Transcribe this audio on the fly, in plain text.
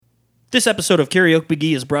This episode of Karaoke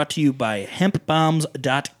McGee is brought to you by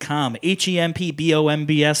hempbombs.com,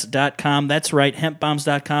 HEMPBOMBS.com. That's right,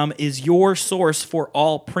 hempbombs.com is your source for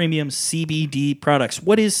all premium CBD products.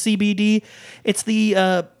 What is CBD? It's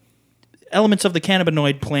the elements of the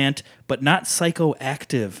cannabinoid plant, but not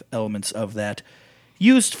psychoactive elements of that.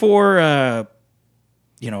 Used for,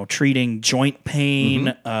 treating joint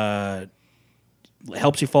pain, helps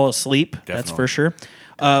you fall asleep, Definitely. That's for sure.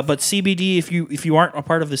 But CBD, if you aren't a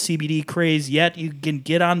part of the CBD craze yet, you can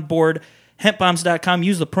get on board. Hempbombs.com.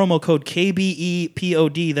 Use the promo code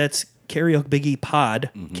KBEPOD. That's Karaoke Biggie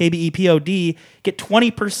Pod. KBEPOD. Get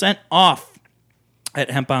 20% off at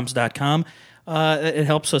hempbombs.com. It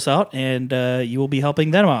helps us out, and you will be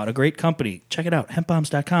helping them out. A great company. Check it out.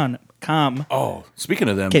 Hempbombs.com. Oh, speaking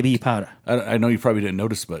of them, KBE Pod. I know you probably didn't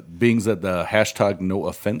notice, but being at the hashtag No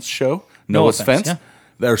Offense show, No Offense, yeah.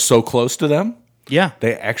 they're so close to them. Yeah.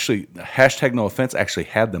 They actually, hashtag No Offense actually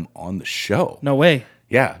had them on the show. No way.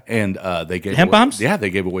 Yeah, and they gave Hemp away, Bombs? Yeah, they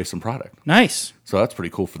gave away some product. Nice. So that's pretty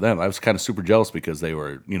cool for them. I was kind of super jealous because they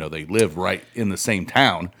were, they live right in the same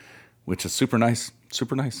town, which is super nice.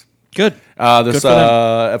 Super nice. Good. This Good for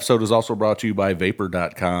them. episode is also brought to you by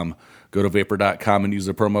Vapor.com. Go to Vapor.com and use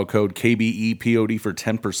the promo code KBEPOD for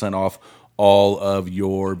 10% off all of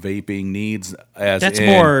your vaping needs. That's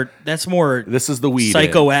more. This is the weed.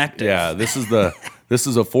 Psychoactive. Yeah, this is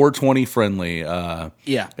a 420 friendly. Yeah.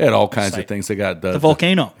 They had all kinds of things. They got the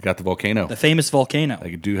volcano. They got the volcano. The famous volcano.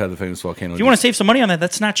 They do have the famous volcano. If you want to save some money on that,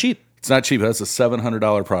 that's not cheap. It's not cheap. That's a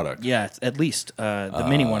 $700 product. Yeah, at least. The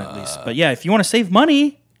mini one at least. But yeah, if you want to save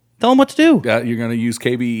money, tell them what to do. Yeah, you're going to use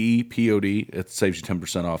KBEPOD. It saves you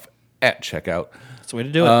 10% off at checkout. That's the way to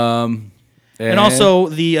do it. And also,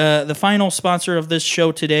 the final sponsor of this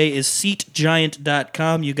show today is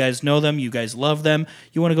SeatGiant.com. You guys know them. You guys love them.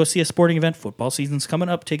 You want to go see a sporting event? Football season's coming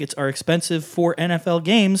up. Tickets are expensive for NFL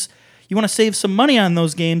games. You want to save some money on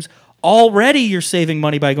those games? Already you're saving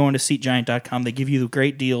money by going to SeatGiant.com. They give you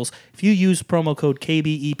great deals. If you use promo code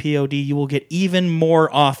KBEPOD, you will get even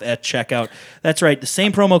more off at checkout. That's right. The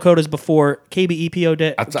same promo code as before,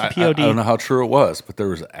 KBEPOD. I don't know how true it was, but there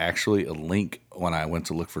was actually a link when I went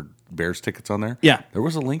to look for Bears tickets on there. Yeah. There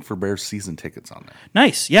was a link for Bears season tickets on there.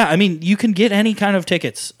 Nice. Yeah, I mean, you can get any kind of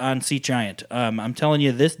tickets on SeatGiant. I'm telling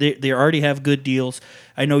you this, they already have good deals.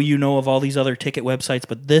 I know you know of all these other ticket websites,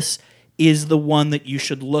 but this is the one that you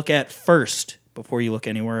should look at first before you look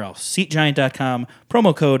anywhere else. SeatGiant.com,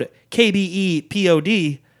 promo code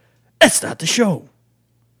KBEPOD. Let's start the show.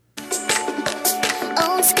 Old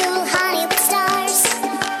school Hollywood stars,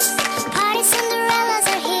 party Cinderellas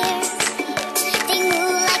are here. They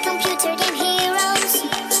move like computer game heroes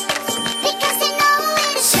because they know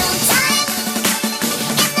it is showtime. In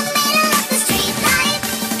the middle of the street light,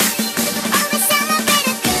 always celebrate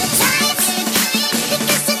a good times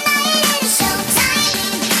because tonight it is showtime.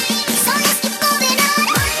 So let's keep moving on.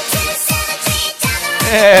 1, 2, 7, 3, down the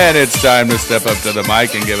road. And it's time to step up to the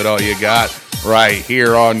mic and give it all you got right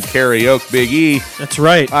here on Karaoke Big E. That's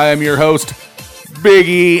right. I am your host, Big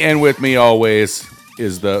E, and with me always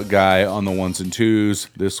is the guy on the ones and twos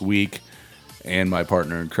this week, and my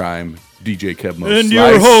partner in crime, DJ Kevmo And Slice.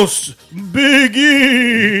 your host, Big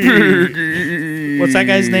E. What's that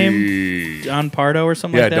guy's name? Don Pardo or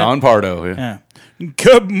something Yeah, like that? Don Pardo. Yeah. Yeah.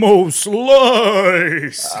 Kevmo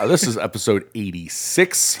Slice. This is episode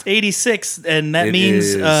 86. 86, and that It means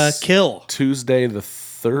is kill. Tuesday the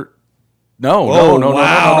 3rd. No, Whoa, no.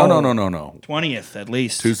 20th, at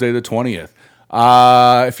least. Tuesday the 20th.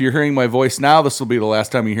 If you're hearing my voice now, this will be the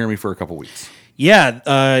last time you hear me for a couple weeks.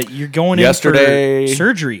 Yeah, you're going Yesterday- in for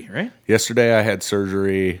surgery, right? Yesterday I had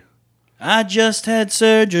surgery. I just had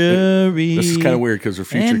surgery. This is kind of weird because we're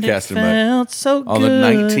future and casting, it but felt so on the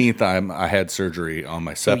good. 19th I had surgery on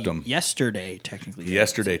my septum. Yesterday, technically.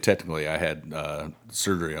 Yesterday, technically, I had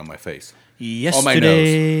surgery on my face.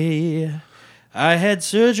 Yesterday, I had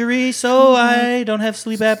surgery, so I don't have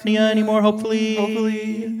sleep apnea anymore, hopefully.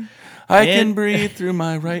 I can And- breathe through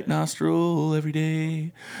my right nostril every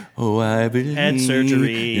day. Oh, I believe Had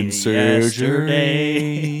surgery in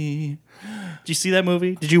surgery. Did you see that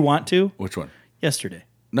movie? Did you want to? Which one? Yesterday.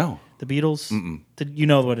 No. The Beatles? Did you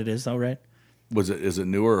know what it is, though, right? Is it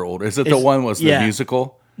newer or older? Is it the It's- one was the yeah.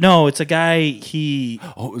 musical? No, it's a guy,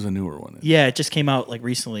 Oh, it was a newer one. yeah, it just came out like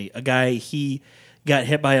recently. A guy, he got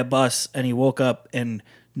hit by a bus and he woke up and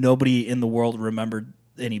nobody in the world remembered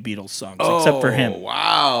any Beatles songs except for him.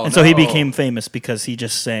 Wow. And so he became famous because he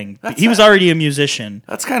just sang. He was already a musician.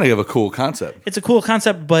 That's kind of a cool concept. It's a cool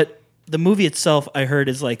concept, but the movie itself, I heard,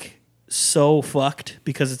 is like so fucked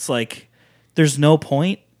because it's like there's no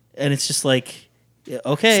point, and it's just like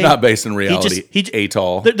okay, It's not based in reality. He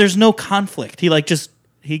Atoll. There's no conflict. He like just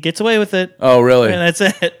He gets away with it. Oh, really? And that's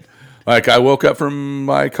it. Like, I woke up from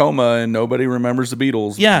my coma and nobody remembers the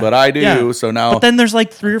Beatles. Yeah. But I do. Yeah. So now But then there's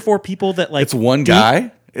like 3 or 4 people that like. it's one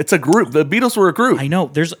guy. It's a group. The Beatles were a group. I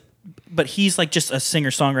know. But he's like just a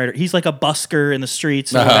singer-songwriter. He's like a busker in the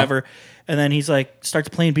streets or Uh-huh. whatever. And then he's like starts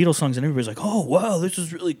playing Beatles songs, and everybody's like, "Oh, wow, this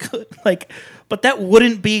is really good." Like, but that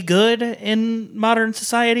wouldn't be good in modern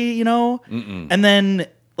society, you know. And then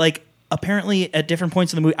like apparently at different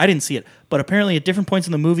points in the movie, I didn't see it, but apparently at different points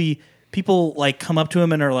in the movie, people like come up to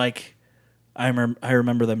him and are like, I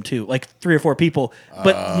remember them too, like 3 or 4 people,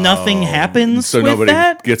 but nothing happens. So with nobody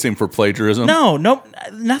that. gets him for plagiarism? No,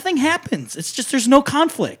 nothing happens. It's just there's no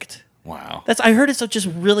conflict. Wow. I heard it's just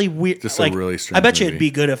really weird. Just a like, really strange I bet you movie. it'd be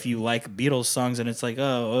good if you like Beatles songs and it's like,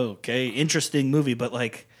 oh, okay, interesting movie, but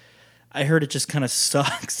like, I heard it just kind of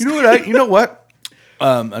sucks. You know what?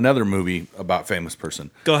 Another movie about famous person.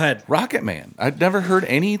 Go ahead. Rocket Man. I'd never heard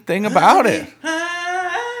anything about it.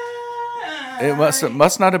 It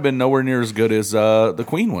must not have been nowhere near as good as the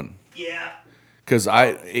Queen one. Yeah. Because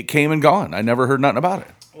it came and gone. I never heard nothing about it.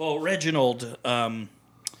 Well, Reginald,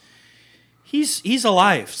 he's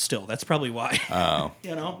alive still. That's probably why. Oh.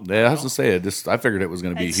 You know. Yeah, I was to say it. I figured it was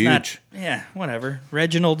going to be It's huge. not- yeah, whatever.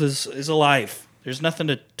 Reginald is alive. There's nothing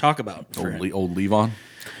to talk about. For him. Old Levon.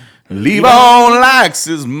 Levon likes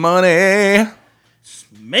his money.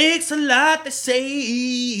 Makes a lot to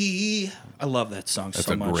say. I love that song That's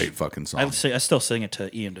so a much. great fucking song. I still sing it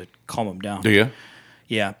to Ian to calm him down. Do you?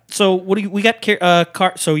 Yeah. So what do we got?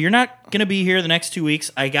 So you're not gonna be here the next 2 weeks.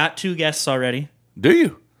 I got 2 guests already. Do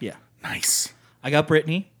you? Yeah. Nice. I got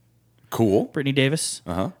Brittany Davis.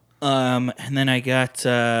 Uh-huh. And then I got.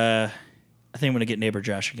 I think I'm gonna get neighbor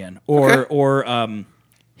Josh again, or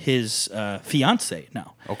his fiance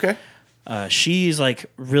now. Okay. She's like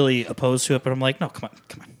really opposed to it, but I'm like, no, come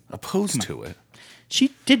on. Opposed to it.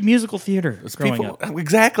 She did musical theater growing up.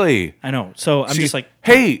 Exactly. I know. So I'm just like,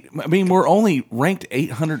 hey, I mean, we're only ranked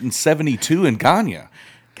 872 in Ghana.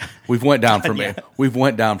 We've went down from 8. We've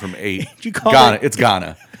went down from 8. You call Ghana. it- It's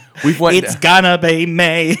Ghana. It's gonna be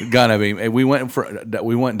May. Ghana. We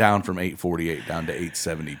went down from 848 down to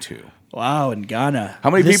 872. Wow, in Ghana. How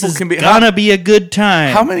many This people is can be- Gonna be a good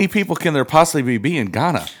time. How many people can there possibly be in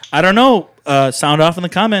Ghana? I don't know. Sound off in the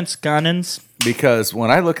comments, Ghanans. Because when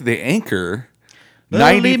I look at the anchor,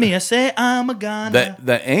 Believe me, I say I'm a Ghana.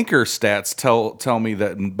 the anchor stats tell me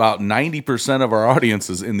that about 90% of our audience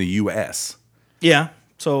is in the U.S. Yeah.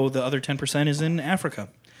 So the other 10% is in Africa.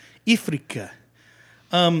 Africa.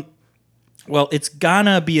 Well, it's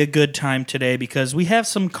gonna be a good time today because we have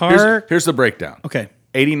some Here's the breakdown. Okay.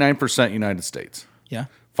 89% United States, Yeah.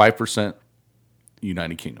 5%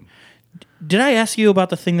 United Kingdom. Did I ask you about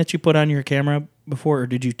the thing that you put on your camera before, or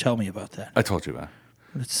did you tell me about that? I told you that.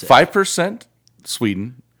 Let's see. 5%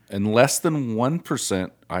 Sweden and less than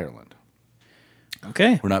 1% Ireland.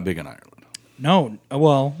 Okay. We're not big in Ireland. No.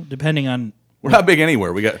 Well, depending on. We're not big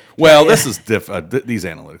anywhere. This is these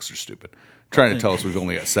analytics are stupid. Trying to tell us we've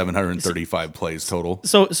only got 735 plays total.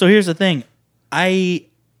 So here's the thing. I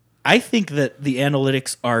think that the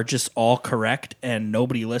analytics are just all correct and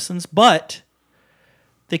nobody listens, but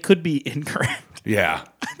they could be incorrect. Yeah.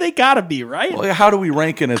 They gotta be, right? Well, how do we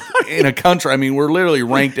rank in a country? I mean, we're literally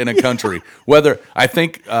ranked in a country. I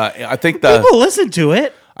think People listen to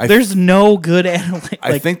it. There's no good analytics.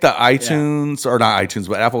 I think the iTunes or not iTunes,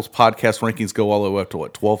 but Apple's podcast rankings go all the way up to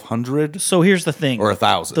what 1,200 So here's the thing. or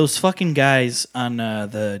 1,000. Those fucking guys on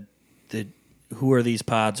the who are these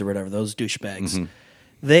pods or whatever, those douchebags. Mm-hmm.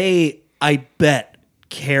 They, I bet,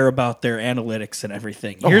 care about their analytics and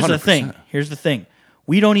everything. Oh, Here's the 100%. thing.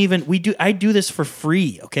 I do this for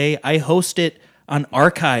free, okay? I host it on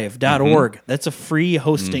archive.org. Mm-hmm. That's a free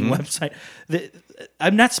hosting website.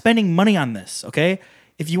 I'm not spending money on this, okay?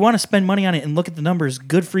 If you want to spend money on it and look at the numbers,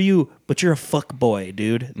 good for you, but you're a fuck boy,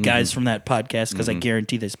 dude. Mm-hmm. Guys from that podcast, because I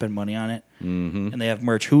guarantee they spend money on it. Mm-hmm. And they have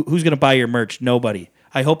merch. Who's going to buy your merch? Nobody.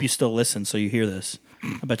 I hope you still listen so you hear this.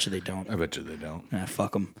 I bet you they don't. I bet you they don't.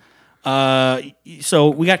 Fuck them. So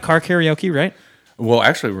we got car karaoke, right? Well,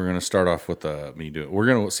 actually, we're going to start off with me doing. We're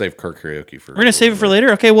going to save car karaoke for. We're going to save it for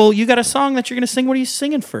later? Okay, well, you got a song that you're going to sing. What are you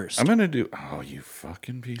singing first? I'm going to do. Oh, you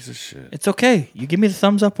fucking piece of shit! It's okay. You give me the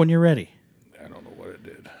thumbs up when you're ready. I don't know what it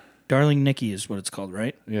did. Darling Nikki is what it's called,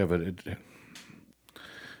 right? Yeah, but it.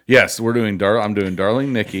 Yes, we're doing. I'm doing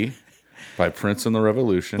 "Darling Nikki" by Prince and the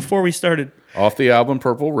Revolution Before we started, off the album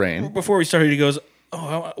 "Purple Rain." he goes,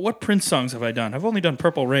 "Oh, what Prince songs have I done? I've only done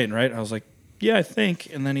Purple Rain, right?" I was like, "Yeah, I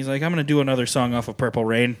think." And then he's like, "I'm going to do another song off of Purple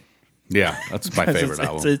Rain." Yeah, that's my favorite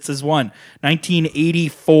album. It's his one,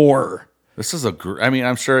 1984. This is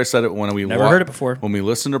I'm sure I said it when we Never heard it before. When we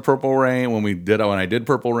listened to Purple Rain, when I did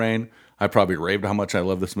Purple Rain, I probably raved how much I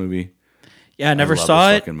love this movie. Yeah, I never love saw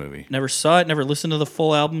this it. fucking movie. Never saw it. Never listened to the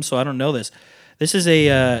full album, so I don't know this. This is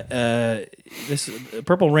a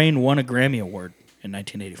Purple Rain won a Grammy Award in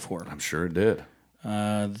 1984. I'm sure it did.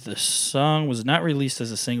 The song was not released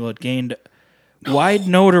as a single. It gained wide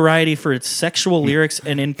notoriety for its sexual lyrics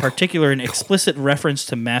and, in particular, an explicit reference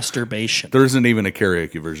to masturbation. There isn't even a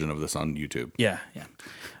karaoke version of this on YouTube. Yeah.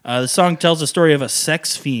 The song tells the story of a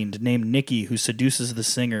sex fiend named Nikki who seduces the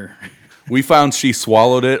singer. We found She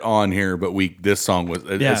Swallowed It on here, but this song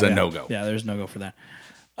is a no-go. Yeah, there's no go for that.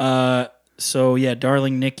 So, yeah,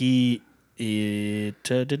 Darling Nikki, it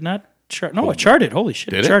did not chart. No, it charted. Holy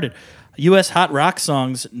shit, Did it charted. U.S. Hot Rock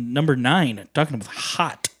Songs, number 9. Talking about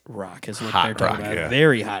hot rock is what Hot they're talking rock, about. yeah.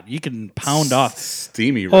 Very hot. You can pound off.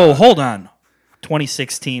 Steamy rock. Oh, hold on.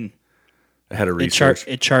 2016. I had a research.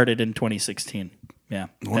 It charted in 2016. Yeah.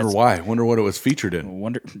 Wonder why. Wonder what it was featured in.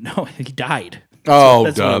 No, he died. Oh,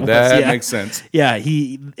 That's what it was, that yeah. makes sense. Yeah,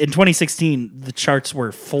 in 2016, the charts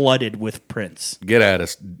were flooded with Prince. Get at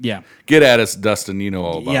us. Yeah. Get at us, Dustin. You know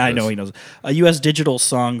all about Yeah, I this. know he knows. U.S. Digital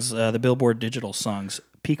Songs, the Billboard Digital Songs,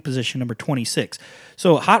 peak position number 26.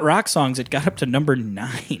 So Hot Rock Songs, it got up to number 9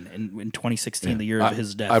 in 2016, the year of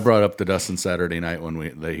his death. I brought up to Dustin Saturday night when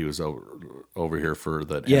he was over here for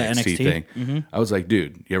the NXT thing. Mm-hmm. I was like,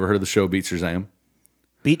 dude, you ever heard of the show Beat Shazam?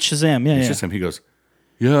 Beat Shazam, yeah. Shazam. He goes,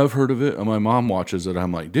 yeah, I've heard of it. And my mom watches it.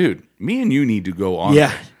 I'm like, dude, me and you need to go on. Yeah,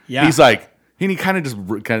 there. yeah. He's like, and he kind of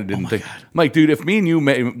didn't think. I'm like, dude, if me and you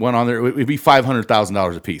went on there, it'd be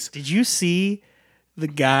 $500,000 a piece. Did you see the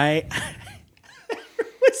guy?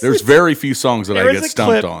 There's very few songs that I get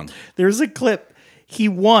stumped on. There's a clip. He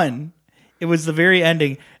won. It was the very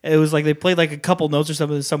ending. It was like they played like a couple notes or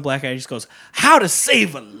something. Some black guy just goes, "How to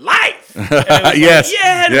save a life." And it was Yes.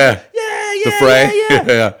 Like, Yeah. The fray.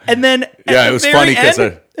 Yeah. And then Yeah, it was funny 'cause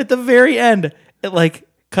at the very end, it like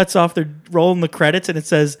cuts off. They're rolling the credits, and it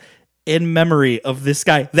says, "In memory of this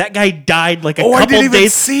guy." That guy died like a couple I didn't even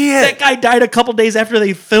days. see it. That guy died a couple days after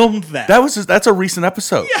they filmed that. That's a recent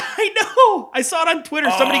episode. Yeah, I know. I saw it on Twitter.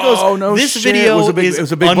 Somebody goes, Oh, no "This shit. video It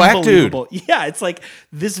was a big black dude. unbelievable." Yeah, it's like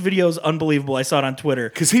this video is unbelievable. I saw it on Twitter,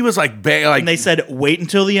 Because he was like, and they said, "Wait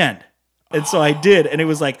until the end." And so I did, and it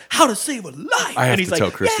was like, "How to save a life." I have and he's to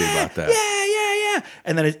tell Christy about that. Yeah.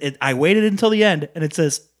 And then I waited until the end, and it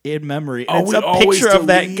says "in memory." And it's we a always picture of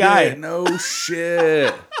that delete guy. it. No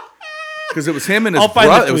shit. Because it was him and his I'll find the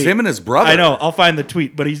brother. It was tweet. him and his brother. I know. I'll find the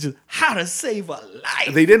tweet, but he's just "How to save a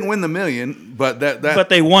life." They didn't win the million, but But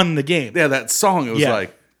they won the game. yeah, that song. It was Yeah.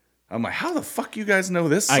 like, I'm like, how the fuck you guys know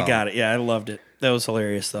this song? I got it. Yeah, I loved it. That was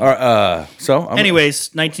hilarious, though.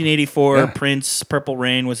 Anyways, 1984, Yeah. Prince, Purple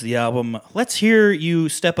Rain was the album. Let's hear you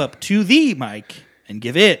step up to the mic and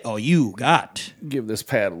give it all you got. give this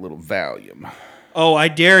pad a little volume. Oh, I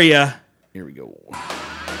dare ya. Here we go.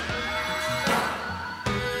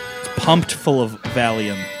 Pumped full of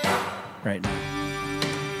Valium right now.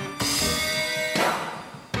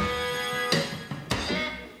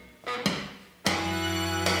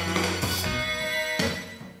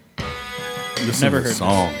 Listen Never to the heard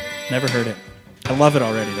song. Never heard it. I love it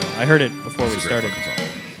already, though. I heard it before we It's a great started. fucking song.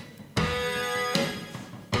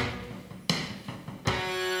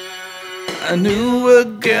 I knew a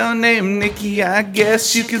girl named Nikki. I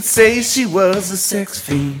guess you could say she was a sex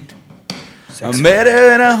fiend. I met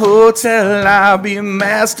her in a hotel lobby,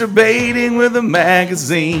 masturbating with a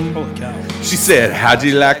magazine. Holy cow. She said, how'd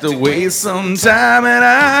you like to waste some time? And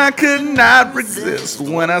I could not resist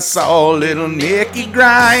when I saw little Nikki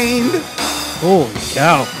grind. Holy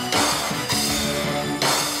cow.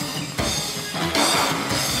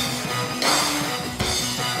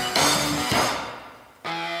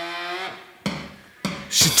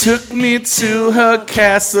 She took me to her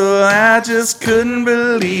castle, I just couldn't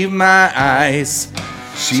believe my eyes.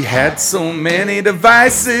 She had so many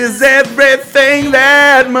devices, everything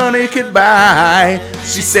that money could buy.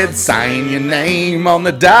 She said, sign your name on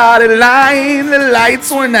the dotted line. The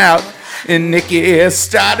lights went out and Nikki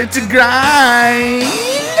started to grind.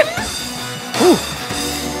 Ooh.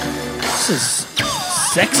 This is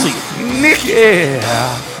sexy. Nikki.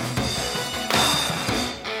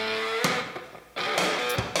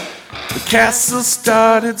 The castle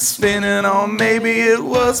started spinning, or maybe it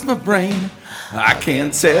was my brain. I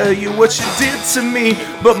can't tell you what you did to me,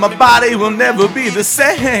 but my body will never be the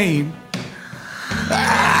same.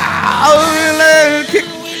 Oh, really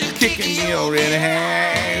kicking me over in the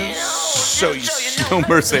hand. Show you no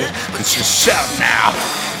mercy. It's just shout now.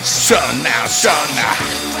 Shout now, shout now.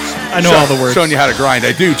 I know all the words. Showing you how to grind.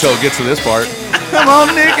 I do till it gets to this part. Come on,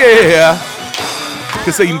 Nikki.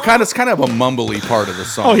 Because you it's kind of a mumbly part of the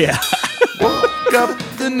song. Oh, yeah. Woke up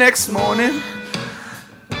the next morning,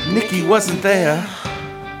 Nikki wasn't there.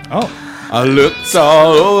 Oh. I looked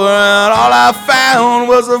all over and all I found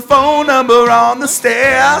was a phone number on the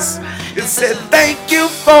stairs. It said, thank you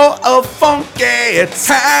for a funky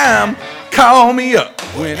time. Call me up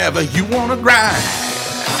whenever you want to grind.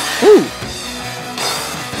 Ooh.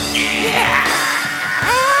 Yeah.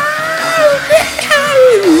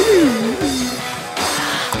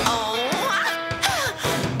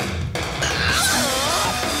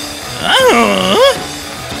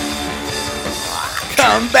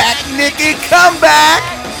 Come back, Nikki, come back.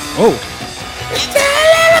 Oh.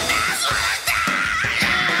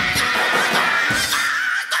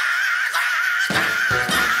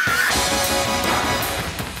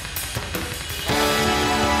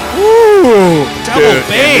 Ooh, double dude,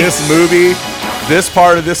 bass. in this movie, this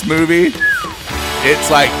part of this movie,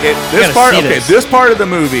 it's like this part. Okay, this part of the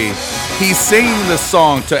movie, he's singing this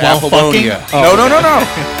song to While Apollonia. Oh,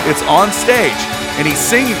 No. It's on stage, and he's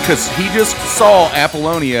singing because he just saw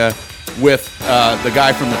Apollonia with the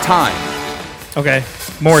guy from The Time. Okay.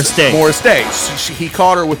 Morris Day. Morris Day. He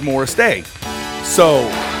caught her with Morris Day. So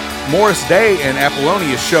Morris Day and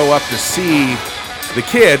Apollonia show up to see the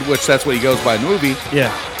kid, which that's what he goes by in the movie.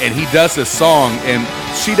 Yeah. And he does this song, and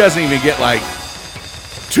she doesn't even get like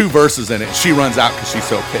 2 verses in it. She runs out because she's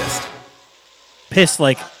so pissed. Pissed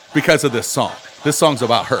like? Because of this song. This song's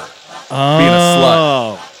about her Oh. being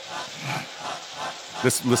a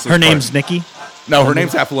slut. This Her name's Nikki? No, her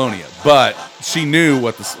name's Apollonia, but she knew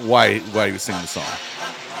what why he was singing the song.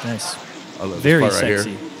 Nice. I love Very this part right sexy.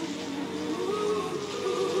 here.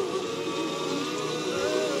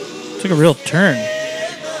 Took a real turn.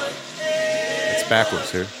 It's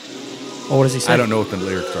backwards here. Oh, what does he say? I don't know what the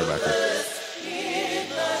lyrics are backwards.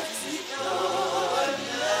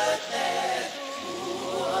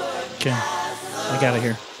 Okay. I got it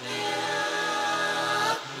here.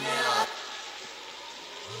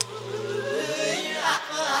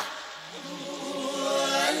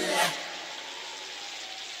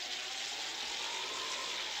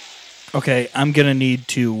 Okay, I'm going to need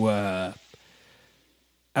to...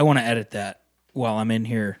 I want to edit that while I'm in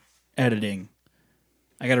here editing.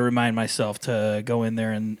 I got to remind myself to go in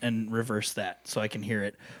there and reverse that so I can hear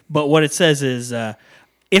it. But what it says is,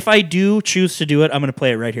 if I do choose to do it, I'm going to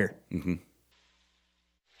play it right here. Mm-hmm.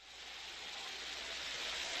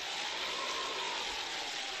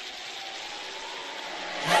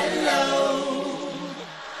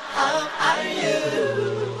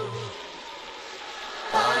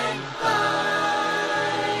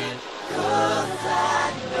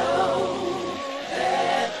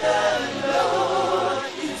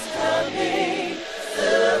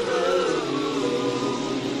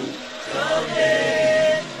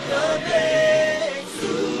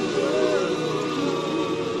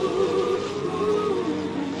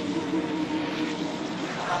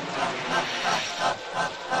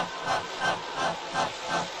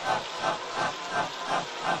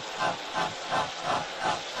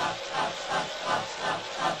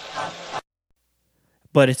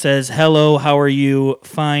 But it says, hello, how are you?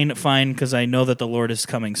 Fine, because I know that the Lord is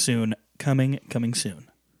coming soon. Coming soon.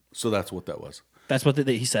 So that's what that was. That's what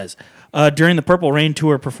he says. During the Purple Rain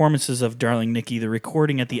Tour performances of Darling Nikki, the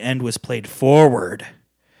recording at the end was played forward.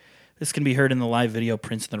 This can be heard in the live video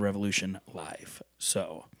Prince and the Revolution live.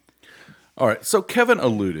 So, all right. So Kevin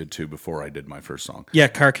alluded to before I did my first song. Yeah,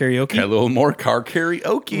 car karaoke. Okay, a little more car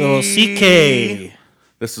karaoke. Little CK.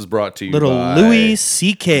 This is brought to you Little by Louis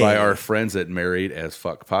CK. by our friends at Married as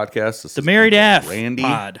Fuck Podcast. This The is Married Uncle AF Randy.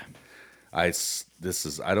 pod. I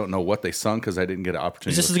don't know what they sung because I didn't get an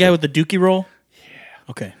opportunity. Is this the guy with the dookie roll? Yeah.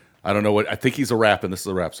 Okay. I don't know what. I think he's a rap, and this is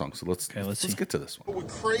a rap song. So let's see. get to this one. We're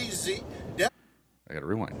crazy. I got to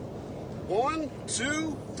rewind. 1,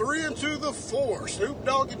 2, 3, and to the 4. Snoop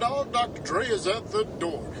Doggy Dogg, Dr. Dre is at the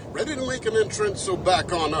door. Ready to make an entrance, so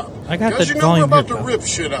back on up. I got Because the you know we're volume about here, to pal. rip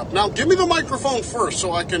shit up. Now give me the microphone first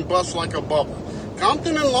so I can bust like a bubble.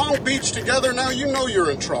 Compton and Long Beach together, now you know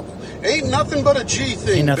you're in trouble. Ain't nothing but a G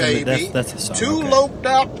thing, Ain't nothing baby. but- that's the song, Too okay. loped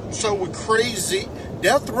out, so we're crazy.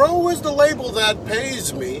 Death Row is the label that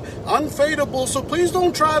pays me. Unfadable, so please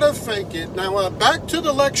don't try to fake it. Now back to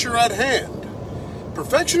the lecture at hand.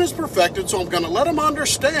 Perfection is perfected, so I'm going to let them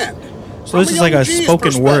understand. So this is like a OG's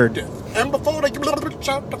spoken word. perspective. And before they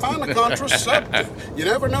out to find a contraceptive, you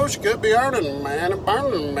never know, she could be earning a man and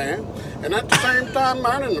burning a man, and at the same time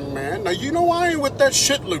earning a man. Now, you know I ain't with that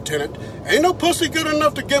shit, Lieutenant. Ain't no pussy good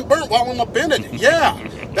enough to get burnt while I'm up in it. Yeah,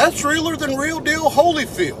 that's realer than real deal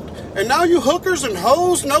Holyfield. And now you hookers and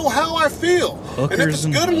hoes know how I feel. And if Hookers it's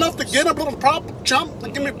and good hoes. enough to get a little prop chump,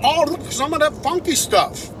 then give me some of that funky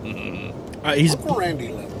stuff. He's Uncle Randy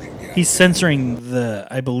left again. He's censoring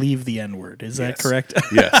I believe, the N-word. Is that correct?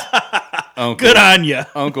 Yes. Good on you.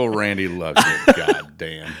 Uncle Randy loves it. God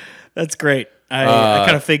damn. That's great. I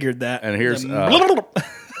kind of figured that. And here's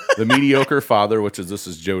the mediocre father, this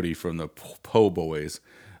is Jody from the Po Boys.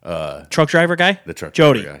 Truck driver guy? The truck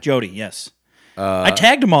Jody. driver guy. Jody, yes. I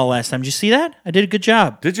tagged them all last time. Did you see that? I did a good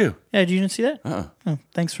job. Did you? Yeah, you didn't see that? Oh,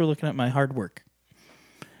 thanks for looking at my hard work.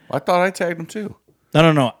 I thought I tagged them too.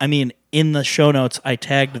 No. I mean, in the show notes, I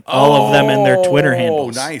tagged all of them in their Twitter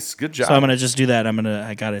handles. Oh, nice. Good job. So I'm going to just do that.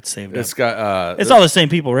 I got it saved It's up. got... it's all the same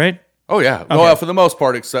people, right? Oh, yeah. Okay. Well, for the most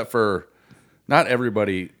part, except for not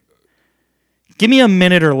everybody... Give me a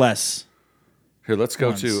minute or less. Here, let's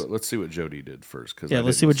see what Jody did first.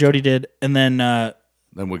 Let's see what Jody did, and then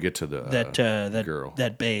we'll get to the that girl.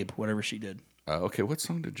 That babe, whatever she did. Okay, what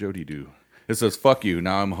song did Jody do? It says, "Fuck you,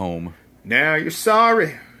 now I'm home." Now you're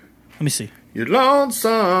sorry. Let me see. You're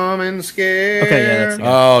lonesome and scared. Okay, yeah, that's it.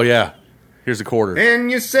 Oh, yeah. Here's a quarter. And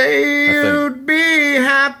you say you'd be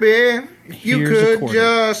happy if you Here's a could quarter.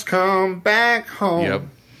 just come back home. Yep.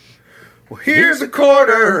 Well, here's a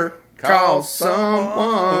quarter. Call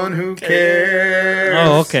someone who cares.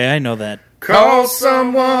 Oh, okay, I know that. Call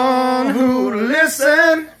someone who'll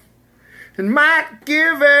listen and might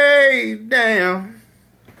give a damn.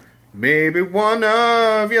 Maybe one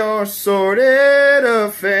of your sordid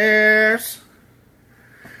affairs.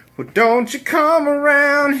 Well, don't you come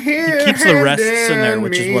around here. He keeps the rests in there,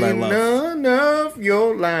 which is what I love. None of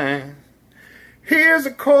your lines. Here's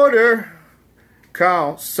a quarter.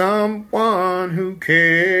 Call someone who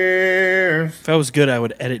cares. If I was good, I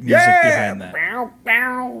would edit music behind that. Bow,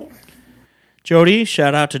 bow. Jody,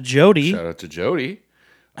 shout out to Jody. Shout out to Jody.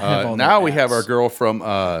 have all Now the we have ads. our girl from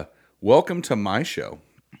Welcome to My Show.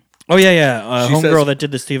 Oh yeah. She Homegirl says- that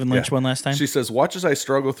did the Stephen Lynch one last time. She says, "Watch as I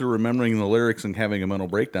struggle through remembering the lyrics and having a mental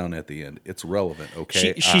breakdown at the end. It's relevant,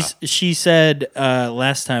 okay?" She said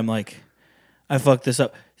last time, like, I fucked this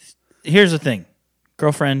up. Here's the thing,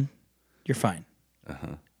 girlfriend, you're fine.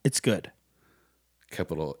 It's good.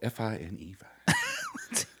 Capital Fine.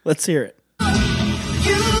 Let's hear it.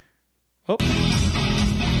 Oh.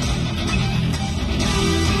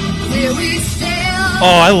 Here we stand,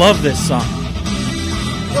 Oh, I love this song.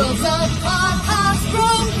 worlds apart, hearts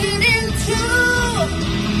broken in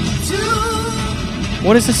two.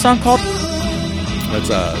 What is this song called? That's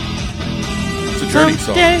it's a Journey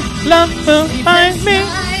song. Someday love will find me.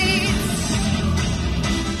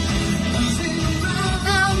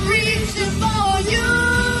 I'm reaching for you.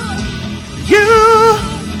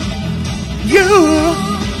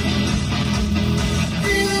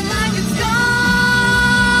 Feeling like it's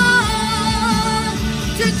gone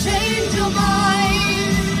to change your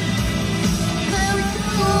mind.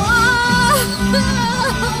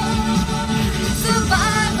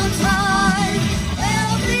 Survive the time.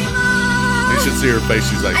 Every You should see her face.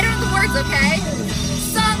 She's like, I don't know the words, okay?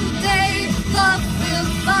 Someday love will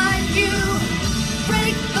find you.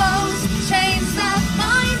 Break those chains that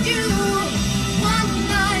bind you. One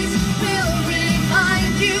night will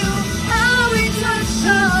remind you how we touched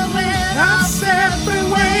our separate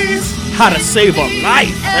ways. How to save a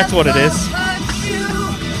life. That's what it is.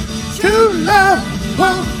 To love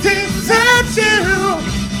won't desert you.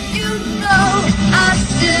 You know I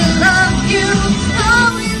still love you.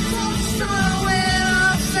 How we touched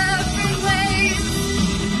our separate ways.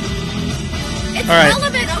 It's All right.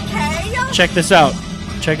 relevant, okay? Check this out.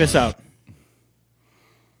 Check this out.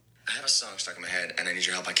 I have a song stuck in my head, and I need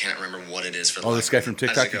your help. I can't remember what it is for the "Oh, life this guy of from me. How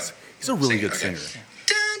TikTok. does it go? He's a really Sing it, good okay. singer."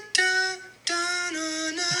 Dun, dun, dun, na,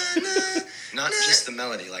 na, na. Not just the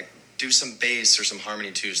melody, like do some bass or some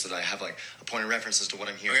harmony too, so that I have like a point of reference as to what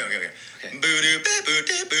I'm hearing. Okay.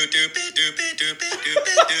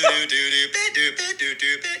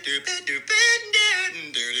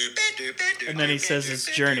 And then he says it's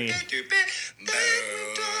Journey.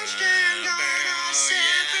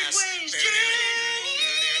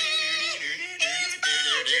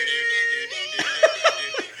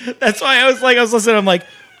 That's why I was listening. I'm like,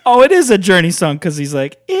 oh, it is a Journey song because he's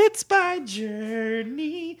like, it's by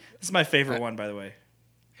Journey. This is my favorite one, by the way.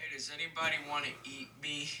 Hey, does anybody want to eat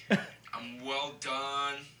me? I'm well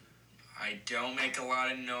done. I don't make a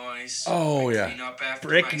lot of noise. Oh, I yeah. Clean up after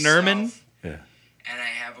Rick myself, Nerman? Yeah. And I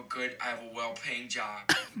have a well-paying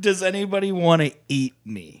job. Does anybody want to eat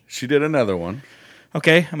me? She did another one.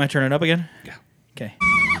 Okay, am I turning it up again? Yeah. Okay.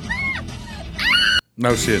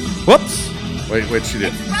 No shit. Whoops. Wait, she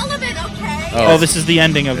did. It's relevant, okay? Oh, this is the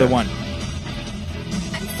ending of the one.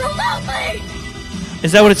 I'm so lonely.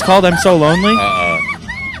 Is that what it's called? I'm so lonely?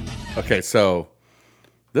 Okay, so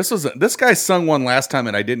this guy sung one last time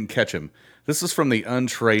and I didn't catch him. This is from the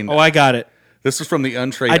Untrained. Oh, I got it. This is from the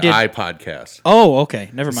Untrade I did- Eye podcast. Oh, okay.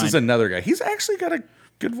 Never This mind. is another guy. He's actually got a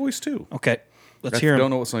good voice too. Okay. Let's I hear don't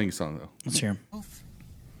him. know what song he's on though. Let's hear him.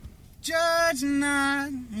 Judge not,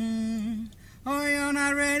 or you're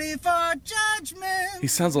not ready for judgment. He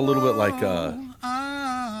sounds a little bit like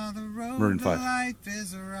Maroon Maroon 5.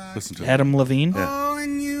 Listen to him. Adam Levine. Yeah. Oh,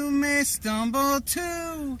 and you may stumble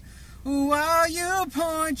too while you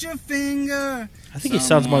point your finger. I think he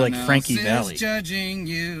sounds more like Someone Frankie else is Valli. Judging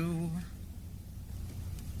you.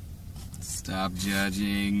 Stop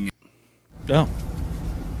judging. Oh.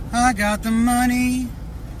 I got the money,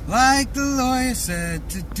 like the lawyer said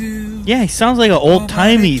to do. Yeah, he sounds like an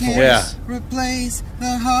old-timey voice. Yeah. Replace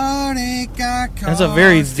the heartache I caused. That's a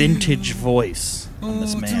very you. vintage voice on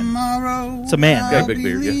this Oh, man. tomorrow It's a man. I'll Got a big be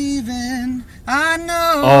beard, yeah. leaving. I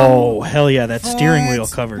know. Oh, hell yeah, that steering For wheel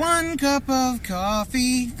it's cover. 1 cup of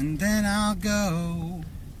coffee and then I'll go.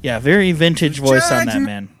 Yeah, very vintage voice on that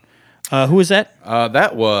man. Who is that?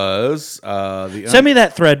 That was the. Send me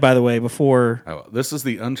that thread, by the way, before Oh, this is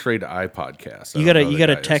the Untrade Eye podcast. you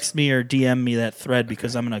gotta text me or DM me that thread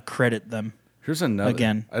because I'm gonna credit them. Here's another.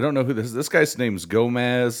 again. I don't know who this is. This guy's name is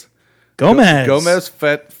Gomez. Gomez. Gomez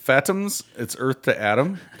Fatums. It's Earth to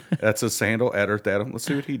Adam. That's his handle at Earth to Adam. Let's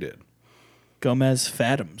see what he did. Gomez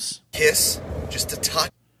Fatums. Kiss, just a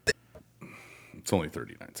touch. It's only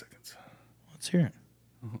 39 seconds. Let's hear it.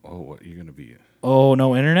 Oh, what are you gonna be? Oh,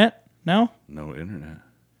 no internet now? No internet.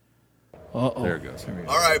 Uh-oh. There it goes.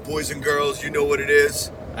 All right, boys and girls, you know what it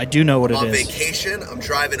is. I do know what it On is. vacation, I'm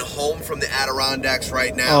driving home from the Adirondacks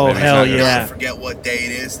right now. Oh, And hell I cannot yeah. forget what day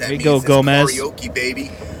it is. That There you means go, it's Gomez. karaoke, baby.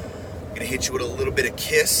 I'm gonna hit you with a little bit of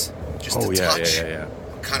Kiss, just Oh a yeah, touch. yeah.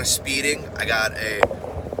 I'm kind of speeding. I got a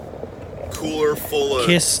cooler full of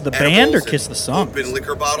Kiss the edibles band or and Kiss the songs? open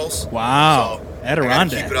liquor bottles. Wow. So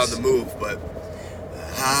Adirondacks. I gotta keep it on the move, but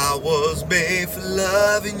I was made for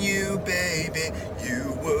loving you, baby.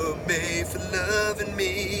 You were made for loving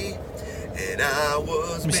me. And I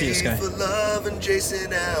was me see this made guy. for loving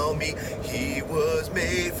Jason Alme. He was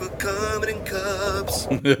made for coming in cups.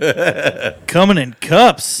 Coming in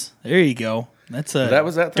cups. There you go. That's a That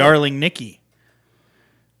was that thing? Darling Nikki.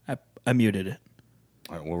 I muted it.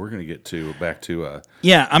 All right, well, we're gonna get back to.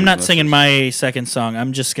 Yeah, I'm not Listeners. singing my second song.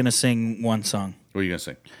 I'm just gonna sing one song. What are you gonna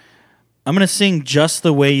sing? I'm gonna sing "Just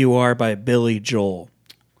the Way You Are" by Billy Joel.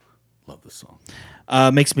 Love this song.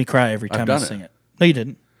 Makes me cry every time I done it. sing it. No, you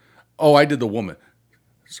didn't. Oh, I did the woman.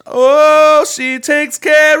 Oh, she takes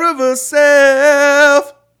care of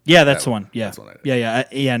herself. Yeah, that's the one. Yeah, that's the one I did.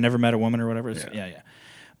 yeah. Never met a woman or whatever.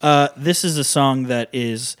 This is a song that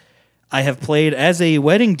is I have played as a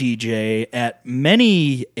wedding DJ at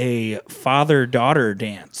many a father-daughter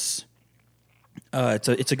dance.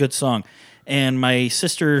 It's a good song. And my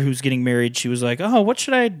sister, who's getting married, she was like, "Oh, what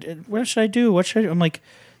should I do? I'm like,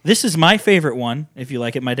 "This is my favorite one. If you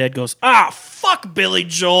like it." My dad goes, fuck Billy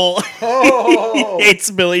Joel." He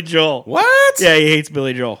hates Billy Joel. What? Yeah, he hates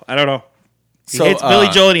Billy Joel. I don't know. He So, hates Billy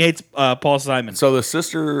Joel and he hates Paul Simon. So the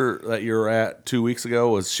sister that you were at 2 weeks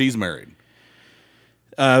ago she's married,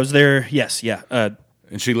 I was there. Yes, yeah. and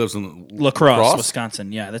she lives in La Crosse,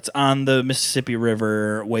 Wisconsin. Yeah, that's on the Mississippi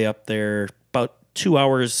River, way up there, about 2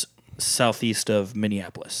 hours southeast of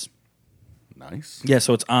Minneapolis. Nice. Yeah,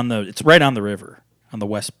 so it's right on the river, on the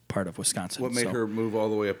west part of Wisconsin. What made So her move all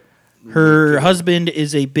the way up? her husband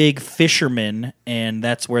is a big fisherman, and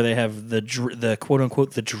that's where they have the quote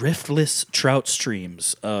unquote the driftless trout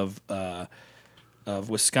streams of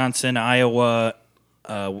Wisconsin, Iowa,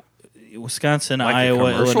 Iowa, Commercial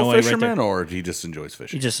Illinois. Right fisherman, there. or he just enjoys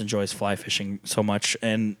fishing? He just enjoys fly fishing so much,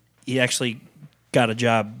 and he actually got a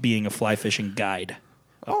job being a fly fishing guide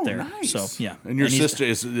up there. Nice. So yeah, And your he's- sister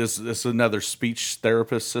is this another speech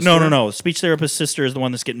therapist sister? No. Speech therapist sister is the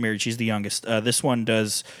one that's getting married. She's the youngest. This one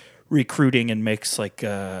does recruiting and makes like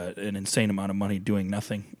an insane amount of money doing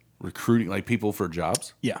nothing. Recruiting like people for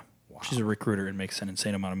jobs. Yeah. She's a recruiter and makes an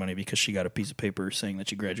insane amount of money because she got a piece of paper saying that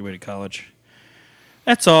she graduated college.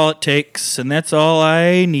 That's all it takes, and that's all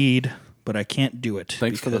I need, but I can't do it.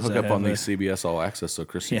 Thanks for the because I hookup on have the CBS All Access so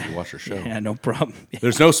Christy can watch her show. Yeah, no problem.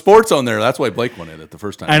 There's no sports on there. That's why Blake wanted it the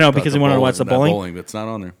first time. I know, thought because the he wanted to watch the bowling. But it's not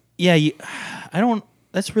on there. Yeah, I don't.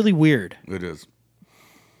 That's really weird. It is.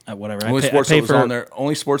 Whatever. Only I sports pay that was for on there.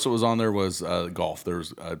 Only sports that was on there was golf. There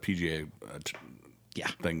was a PGA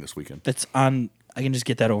thing this weekend. That's on. I can just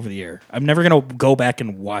get that over the air. I'm never gonna go back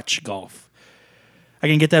and watch golf. I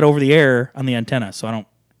can get that over the air on the antenna, so I don't.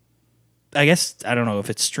 I guess I don't know if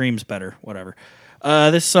it streams better. Whatever.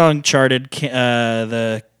 This song charted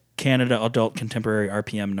the Canada Adult Contemporary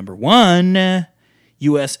RPM #1,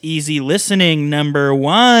 U.S. Easy Listening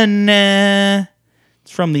 #1.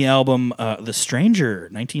 It's from the album The Stranger,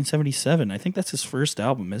 1977. I think that's his first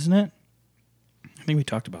album, isn't it? I think we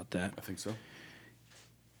talked about that. I think so.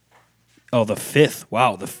 Oh, the fifth.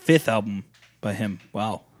 Wow, the fifth album by him.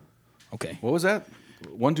 Wow. Okay. What was that?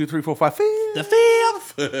 1, 2, 3, 4, 5. The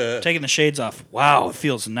fifth. Taking the shades off. Wow, it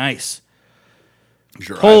feels nice.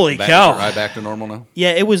 Holy cow. Is your eye back to normal now?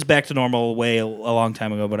 Yeah, it was back to normal a long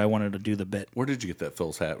time ago, but I wanted to do the bit. Where did you get that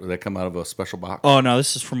Phil's hat? Did that come out of a special box? Oh, no,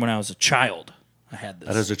 this is from when I was a child. I had this.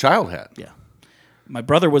 That is a child hat. Yeah. My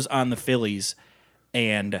brother was on the Phillies,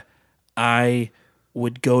 and I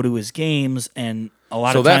would go to his games, and a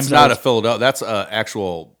lot of times... So that's not a Philadelphia. That's a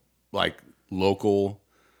actual, like, local...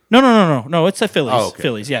 No, it's the Phillies. Oh, okay.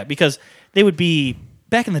 Phillies, yeah, because they would be...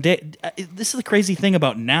 Back in the day, this is the crazy thing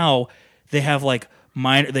about now, they have, like...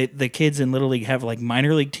 the kids in Little League have like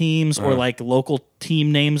minor league teams or like local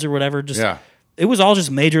team names or whatever. Just it was all just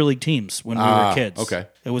major league teams when we were kids. Okay,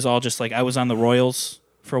 it was all just like I was on the Royals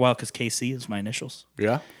for a while because KC is my initials.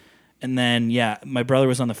 Yeah, and then my brother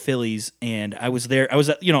was on the Phillies and I was there. I was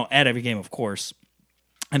at every game, of course,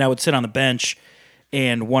 and I would sit on the bench.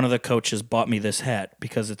 And one of the coaches bought me this hat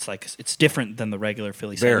because it's different than the regular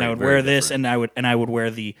Phillies hat. And I would wear this, different. and I would wear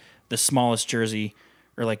the smallest jersey.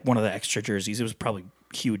 Or like one of the extra jerseys. It was probably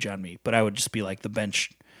huge on me, but I would just be like the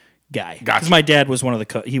bench guy. Because my dad was one of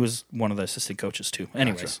the assistant coaches too.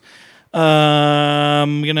 Anyways,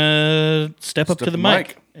 I'm gonna step up to the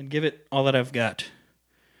mic and give it all that I've got.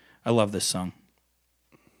 I love this song.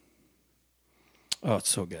 Oh, it's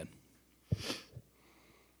so good.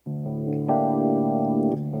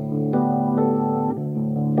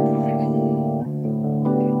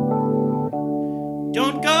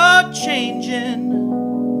 Don't go changing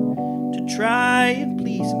to try and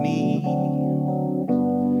please me.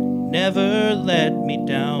 Never let me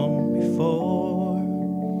down before.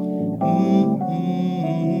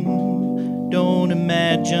 Don't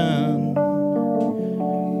imagine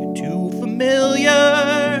you're too familiar,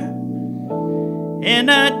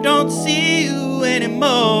 and I don't see you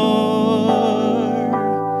anymore.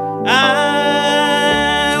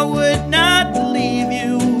 I would not leave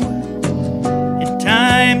you in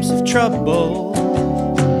times of trouble.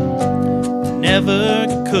 Never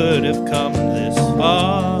could have come this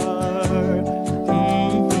far.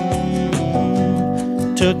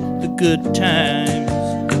 Took the good times,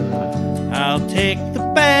 I'll take the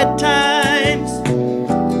bad times.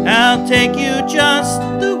 I'll take you just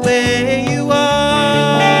the way you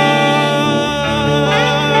are.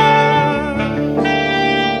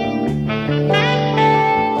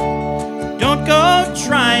 Don't go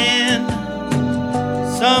trying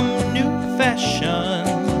some new fashion.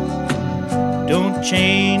 Don't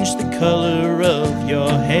change the color of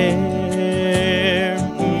your hair.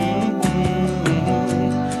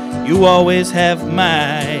 You always have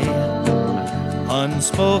my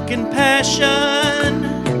unspoken passion,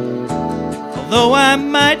 although I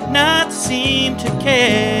might not seem to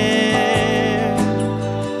care.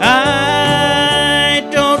 I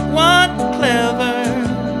don't want clever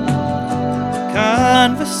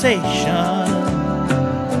conversation,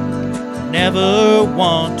 never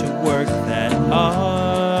want to work that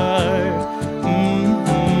hard.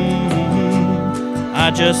 I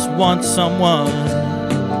just want someone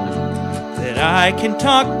that I can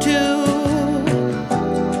talk to.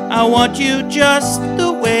 I want you just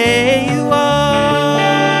the way you are.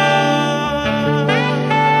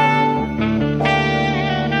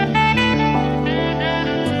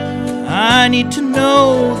 I need to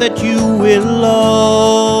know that you will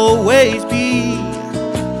always be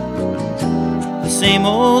the same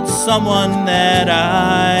old someone that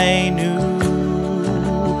I knew.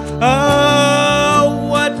 Oh,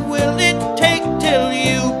 what will it take till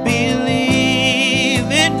you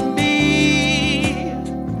believe in me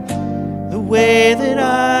the way that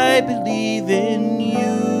I believe in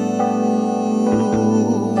you?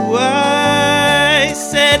 I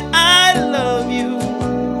said I love you,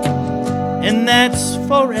 and that's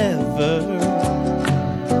forever.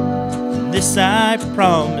 This I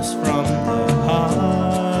promise from the heart.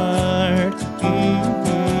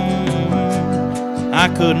 I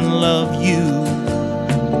couldn't love you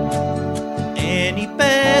any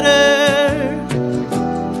better.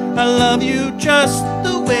 I love you just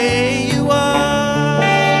the way you are.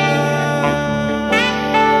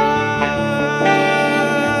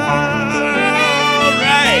 All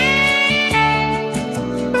right.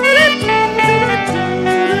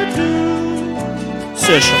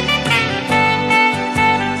 Social.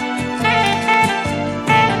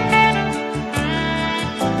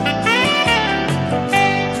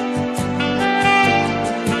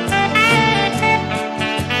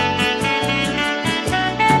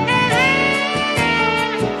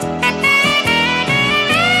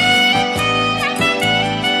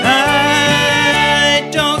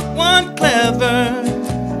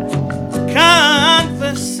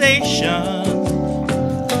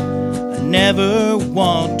 never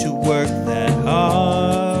want to work that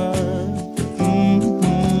hard.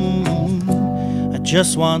 I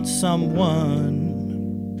just want someone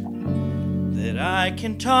that I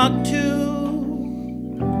can talk to.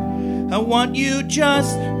 I want you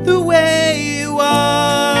just the way you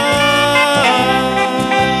are.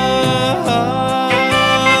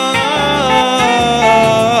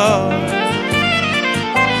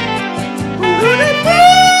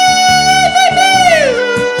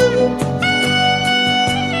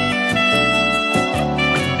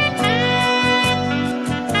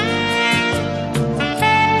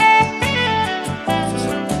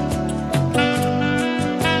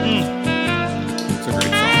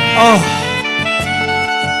 Oh,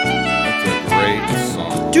 That's a great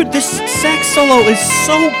song. dude, this sax solo is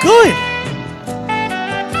so good.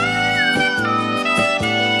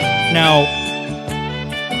 Now,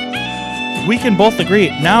 we can both agree.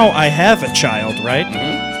 Now I have a child, right?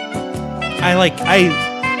 I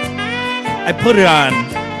put it on.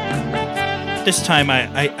 This time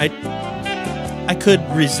I could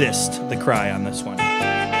resist the cry on this one,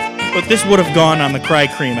 but this would have gone on the Cry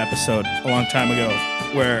Cream episode a long time ago,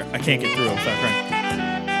 where I can't get through it without crying.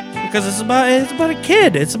 Because it's about a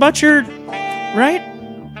kid. It's about your right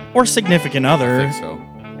or significant other. I think so.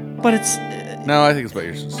 But it's No, I think it's about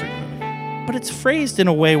your sister. but it's phrased in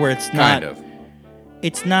a way where it's not Kind of.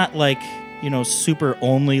 it's not like, super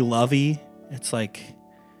only lovey. It's like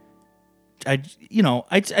I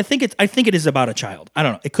think it is about a child. I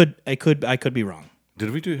don't know. I could be wrong.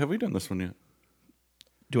 Have we done this one yet?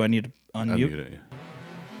 Do I need to unmute? Unmute it, yeah.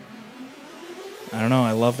 I don't know.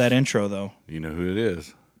 I love that intro though. You know who it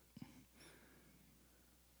is?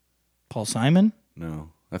 Paul Simon, No,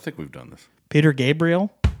 I think we've done this. Peter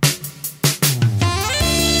Gabriel.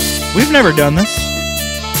 We've never done this.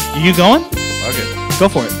 You going? Okay, Go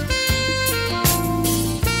for it.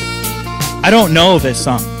 I don't know this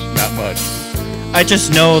song. not much. I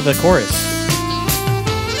just know the chorus.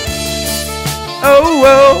 Oh,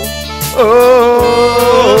 oh,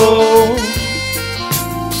 oh.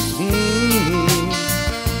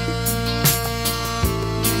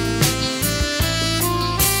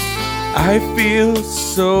 I feel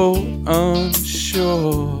so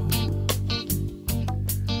unsure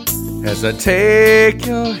as I take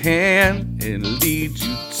your hand and lead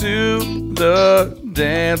you to the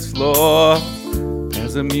dance floor.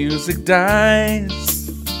 As the music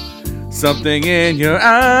dies, something in your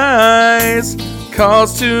eyes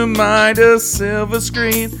calls to mind a silver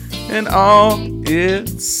screen, and all it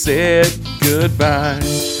said goodbye.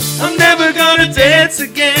 I'm never gonna dance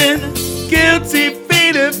again. Guilty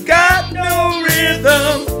feet have got no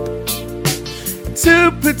rhythm.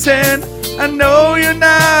 To pretend I know you're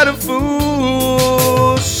not a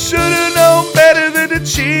fool. Should've known better than to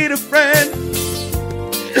cheat a friend.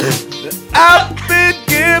 I've been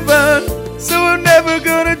given, so I'm never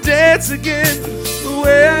gonna dance again the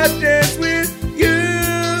way I dance with you.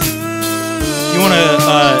 You wanna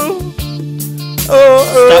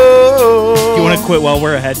You want to quit while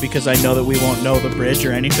we're ahead because I know that we won't know the bridge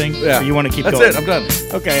or anything? Yeah. Or you want to keep That's going? it. I'm done.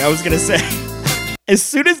 Okay, I was going to say, as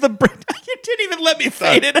soon as the bridge... You didn't even let me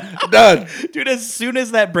fade it out. Done. Dude, as soon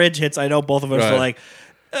as that bridge hits, I know both of us Right. are like...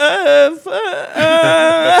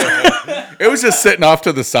 It was just sitting off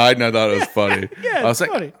to the side, and I thought it was funny. Yeah, I was it's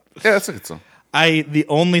like, funny. yeah, that's a good song. The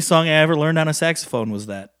only song I ever learned on a saxophone was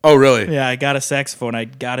that. Oh, really? Yeah, I got a saxophone. I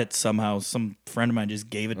got it somehow. Some friend of mine just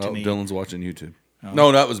gave it to Oh, me. Dylan's watching YouTube.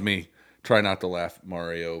 No, that was me. Try Not to Laugh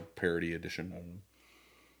Mario parody edition.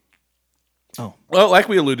 Oh. Well, like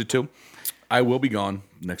we alluded to, I will be gone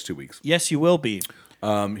next 2 weeks. Yes, you will be.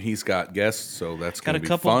 He's got guests, so that's Got going a to be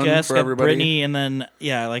couple fun guests, for got everybody. Brittany, and then,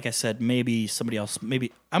 yeah, like I said, maybe somebody else.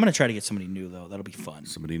 Maybe I'm going to try to get somebody new, though. That'll be fun.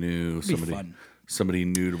 Somebody new, be fun. somebody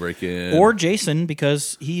new to break in. Or Jason,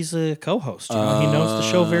 because he's a co-host. You know, he knows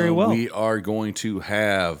the show very well. We are going to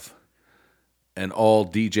have an all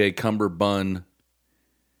DJ Cumberbun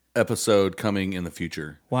episode coming in the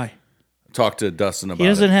future. Why? Talk to Dustin about He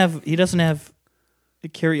doesn't it. have. He doesn't have the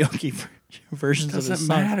karaoke versions of his Doesn't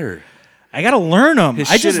songs. matter. I gotta learn them. His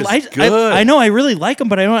I shit just, is I good. I know I really like them,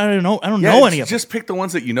 but I don't know any of them. Just pick the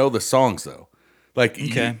ones that you know the songs though. Like,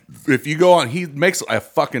 Okay. if you go on, he makes a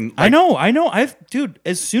fucking. I know. Dude,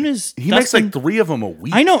 as soon as He makes Dustin, like 3 of them a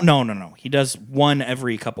week. I know. No. He does one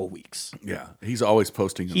every couple weeks. Yeah, he's always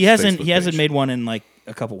posting. He hasn't made one in like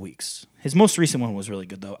a couple weeks. His most recent one was really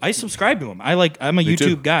good though. I subscribe to him. I'm a Me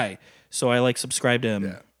too. YouTube guy, so I like subscribe to him.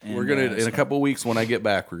 Yeah, And, we're gonna in a so- couple of weeks when I get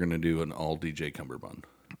back. We're gonna do an all DJ Cumberbun.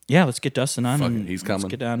 Yeah, let's get Dustin on. Fuck and it, he's coming.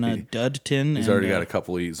 Let's get on He- Dudton. He's already got a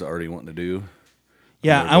couple he's already wanting to do.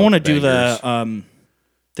 Yeah, They're I want to both do bangers. the.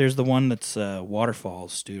 There's the one that's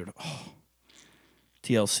waterfalls, dude. Oh,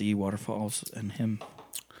 TLC, Waterfalls, and him.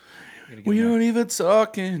 We don't even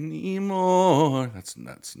talk anymore. That's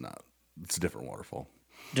not. It's a different waterfall.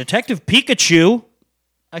 Detective Pikachu.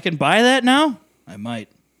 I can buy that now? I might.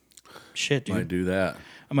 Shit, dude. Might do that.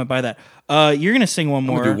 I might buy that. You're gonna sing one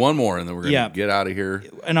more. I'm gonna do one more, and then we're gonna get out of here.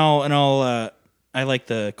 And I'll. I like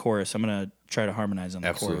the chorus. I'm gonna try to harmonize on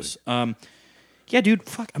the chorus. Yeah, dude.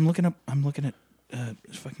 Fuck. I'm looking at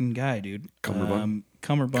this fucking guy, dude.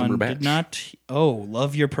 Cumberbund did not. Oh,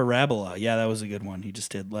 Love Your Parabola. Yeah, that was a good one. He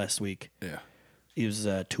just did last week. Yeah. He was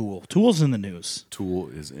Tool. Tool's in the news. Tool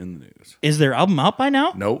is in the news. Is their album out by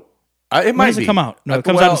now? Nope. When does it come out? No, it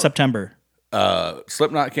comes out in September.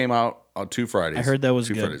 Slipknot came out on 2 Fridays. I heard that was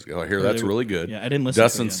two good. Fridays ago. I hear that's really good. Yeah, I didn't listen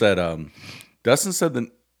Dustin to it yet. Dustin said that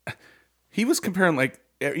he was comparing, like,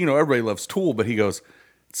 everybody loves Tool, but he goes,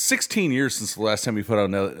 16 years since the last time we put out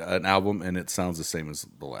an album, and it sounds the same as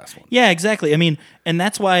the last one. Yeah, exactly. I mean, and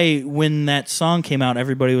that's why when that song came out,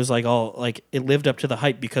 everybody was like, "Oh, like it lived up to the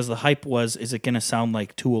hype," because the hype was, "Is it going to sound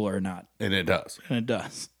like Tool or not?" And it does. And it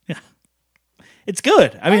does. Yeah, it's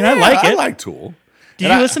good. I mean, I like it. I like Tool. Did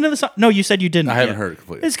you listen to the song? No, you said you didn't. I haven't heard it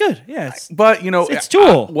completely. It's good. Yeah, but it's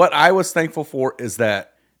Tool. What I was thankful for is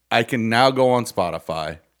that I can now go on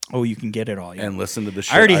Spotify. Oh, you can get it all. Yeah. And listen to the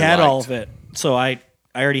shit. I already had all of it, so I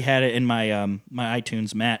already had it in my my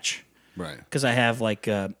iTunes Match, right? Because I have like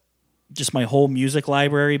just my whole music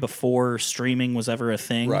library before streaming was ever a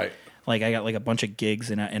thing, right? Like I got like a bunch of gigs,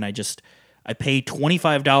 and I paid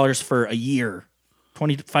 $25 for a year,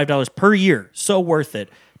 $25 per year, so worth it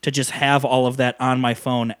to just have all of that on my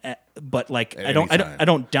phone. But like I don't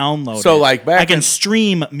download. So it. like I can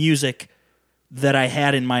stream music that I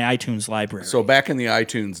had in my iTunes library. So back in the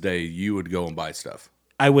iTunes day, you would go and buy stuff.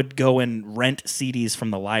 I would go and rent CDs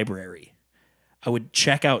from the library. I would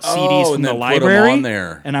check out CDs from the library, put them on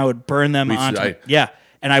there. And I would burn them onto.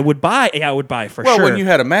 And I would buy for sure. Well, when you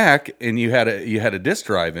had a Mac and you had a disc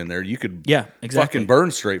drive in there, you could fucking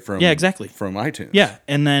burn straight from from iTunes. Yeah,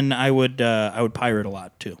 and then I would pirate a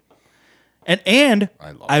lot too, and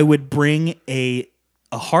I would bring a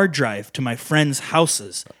hard drive to my friends'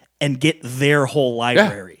 houses and get their whole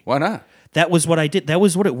library. Yeah, why not? That was what I did. That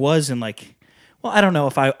was what it was, and like. Well, I don't know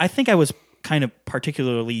if I think I was kind of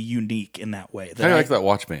particularly unique in that way. I like that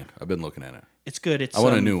watch band. I've been looking at it. It's good. I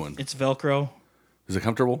want a new one. It's Velcro. Is it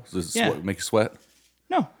comfortable? Does it make you sweat?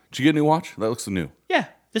 No. Did you get a new watch? That looks new. Yeah,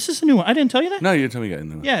 this is a new one. I didn't tell you that? No, you didn't tell me you got a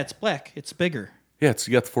new one. Yeah, it's black. It's bigger. Yeah,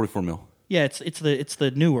 you got the 44 mil. Yeah, it's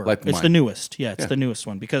the newer. Like it's mine. the newest. Yeah, it's the newest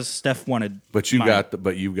one because Steph wanted. But you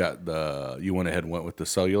went ahead and went with the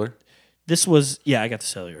cellular. This was I got the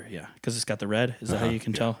cellular. Yeah, because it's got the red. Is that how you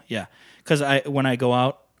can tell? Yeah, because when I go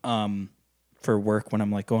out for work, when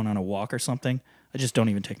I'm like going on a walk or something, I just don't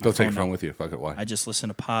even take my phone. Don't take your phone with you. Fuck it. Why? I just listen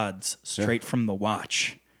to pods straight from the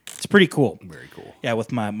watch. It's pretty cool. Very cool. Yeah,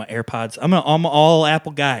 with my AirPods. I'm all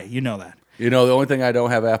Apple guy. You know that. The only thing I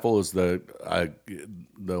don't have Apple is the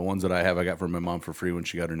ones that I have. I got from my mom for free when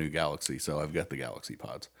she got her new Galaxy. So I've got the Galaxy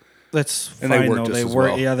Pods. That's fine. They work just as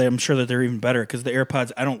well. Yeah, I'm sure that they're even better because the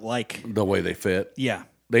AirPods I don't like the way they fit. Yeah.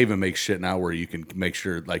 They even make shit now where you can make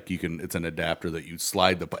sure it's an adapter that you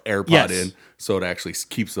slide the AirPod in so it actually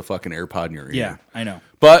keeps the fucking AirPod in your ear. Yeah, I know.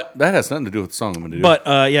 But that has nothing to do with the song I'm going to do. But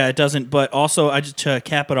it doesn't. But also, I just to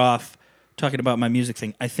cap it off, talking about my music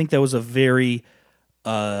thing, I think that was a very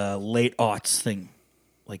late aughts thing,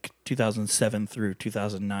 like 2007 through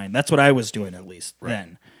 2009. That's what I was doing at least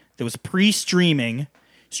then. There was pre-streaming.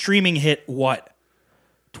 Streaming hit what?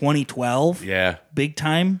 2012? Yeah. Big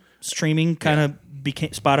time streaming kind of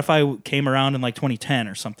became Spotify came around in like 2010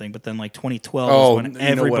 or something, but then like 2012 is when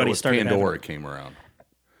everybody started. Pandora came around.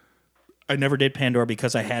 I never did Pandora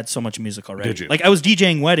because I had so much music already. Did you? Like I was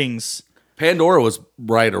DJing weddings. Pandora was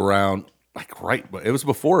right around but it was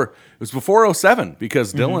before 07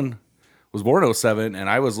 because Dylan was born 07 and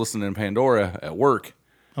I was listening to Pandora at work.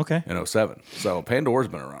 Okay. In 07. So Pandora's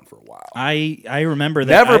been around for a while. I remember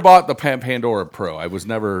that. Never bought the Pandora Pro. I was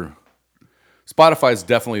never. Spotify's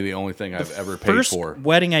definitely the only thing I've ever paid for. First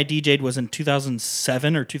wedding I DJ'd was in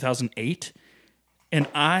 2007 or 2008, and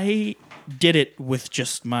I did it with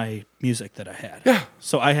just my music that I had. Yeah.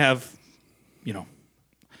 So I have,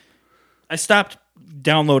 I stopped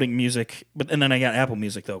downloading music, and then I got Apple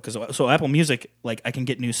Music though, so Apple Music, like I can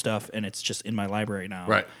get new stuff, and it's just in my library now.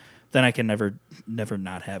 Right. Then I can never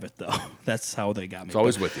not have it though. That's how they got me. It's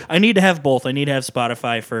always with you. I need to have both. I need to have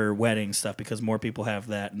Spotify for wedding stuff because more people have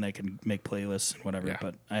that and they can make playlists and whatever. Yeah.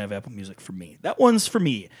 But I have Apple Music for me. That one's for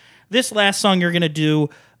me. This last song you're gonna do,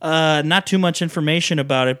 not too much information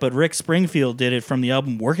about it, but Rick Springfield did it from the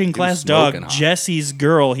album Working Class Dog. Jesse's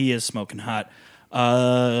Girl. He is smoking hot.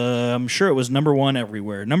 I'm sure it was number 1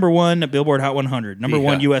 everywhere. Number 1 Billboard Hot 100. Number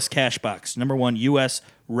 1 U.S. Cashbox. Number 1 U.S.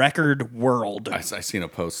 Record World. I seen a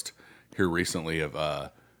post here recently of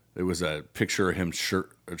it was a picture of him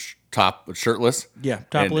shirtless. Yeah,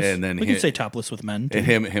 topless. And then we can say topless with men. Too.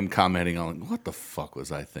 And him commenting on what the fuck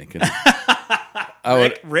was I thinking?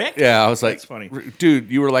 Rick? Yeah, I was like, That's funny.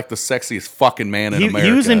 Dude, you were like the sexiest fucking man in America.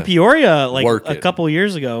 He was in Peoria like Work a it. couple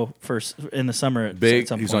years ago in the summer. At Big.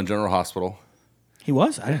 some He's point. on General Hospital. He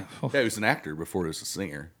was. Yeah, he was an actor before he was a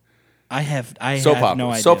singer. I have Soap opera.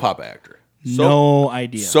 no idea. Soap opera actor. No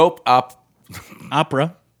idea. Soap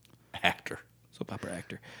opera actor. Soap opera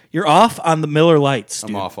actor. You're off on the Miller Lights,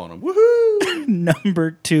 dude. I'm off on him. Woohoo!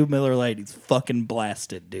 Number 2 Miller Lite. He's fucking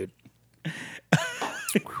blasted, dude.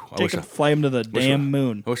 Take him, fly him to the damn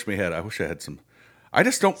moon. I wish I had some. I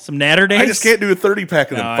just don't. Some natter days? I just can't do a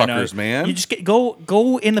 30-pack of them I know. fuckers, man. You just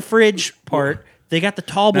go in the fridge part. They got the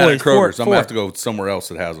tall Not boys. at Kroger's. I'm Four. going to have to go somewhere else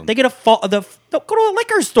that has them. They get go to a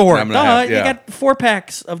liquor store. I'm gonna have- They got 4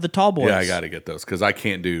 packs of the tall boys. Yeah, I got to get those because I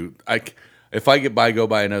can't do. If I go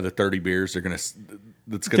buy another 30 beers, they're going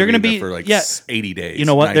to be there for like 80 days. You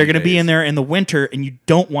know what? They're going to be days. in there in the winter, and you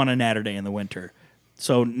don't want a natter day in the winter.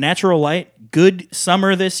 So Natural Light, good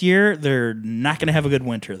summer this year. They're not going to have a good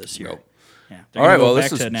winter this year. Nope. Yeah, All right, well, back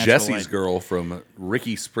this is to Natural Jesse's Light. girl from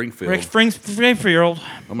Ricky Springfield. Rick Springfield.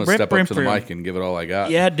 I'm going to step up to the mic and give it all I got.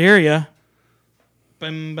 Yeah, dare ya.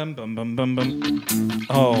 Bum, bum, bum, bum, bum, bum.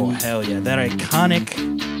 Oh, hell yeah. That iconic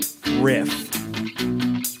riff.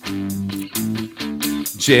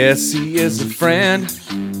 Jesse is a friend.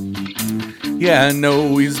 Yeah, I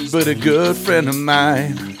know he's but a good friend of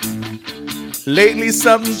mine. Lately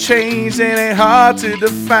something changed and ain't hard to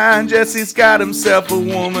define. Jesse's got himself a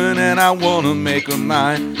woman and I wanna make her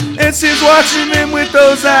mine. And she's watching him with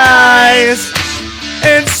those eyes.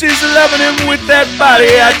 And she's loving him with that body,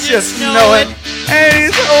 I just know it. And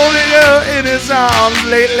he's holding her in his arms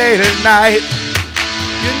late at night.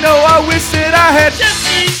 You know I wish that I had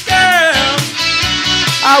Jesse's girl.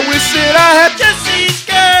 I wish that I had Jesse's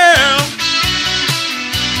girl.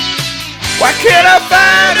 Why can't I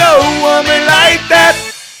find a woman like that?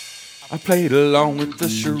 I played along with the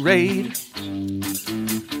charade.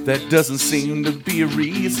 That doesn't seem to be a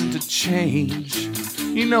reason to change.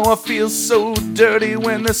 You know I feel so dirty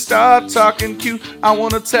when they start talking cute. I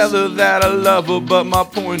wanna tell her that I love her, but my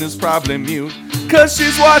point is probably mute. Cause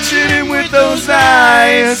she's watching him with those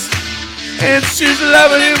eyes. And she's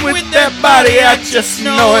loving him with that body, I just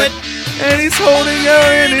know it. And he's holding her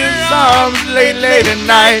in his arms late at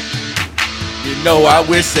night. You know I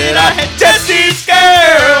wish that I had Jesse's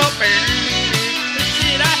girl.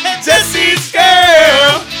 Jesse's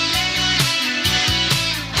girl.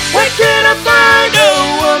 Why can't I find a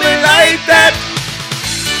woman like that?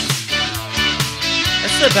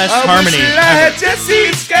 That's the best I harmony wish that I had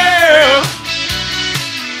Jesse's girl.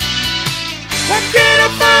 Why can't I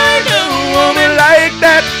find a woman like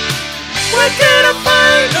that? Why can't I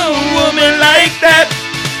find a woman like that?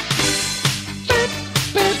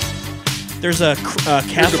 There's a Here's a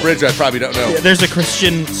Catholic. bridge I probably don't know. There's a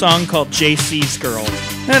Christian song called JC's Girl.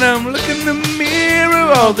 And I'm looking in the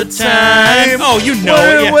mirror all the time. Oh, you know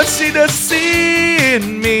Wondering it, yeah. what she does see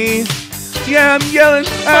in me. Yeah, I'm yelling,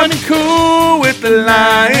 I'm cool with the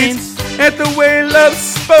lines. At the way love's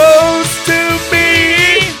supposed to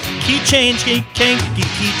be. Key change, key change,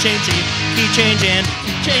 key change, key change, and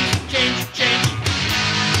change.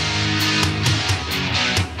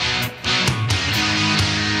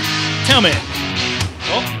 Tell me.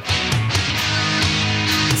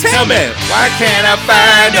 Tell me, why can't I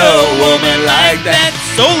find a woman like that?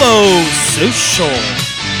 Solo Social.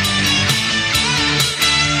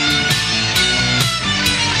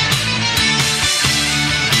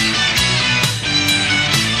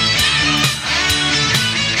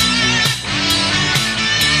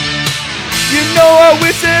 You know I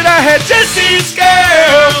wish that I had Jesse's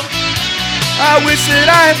girl. I wish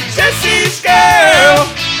that I had Jesse's girl.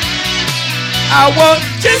 I want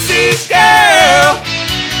Jesse's girl.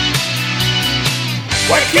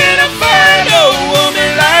 Why can't I find a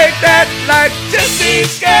woman like that, like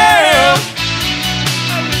Jesse's girl?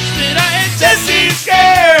 I wish that I had Jesse's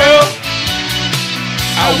girl.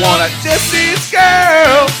 I want a Jesse's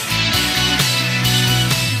girl.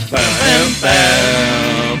 Bum, bum,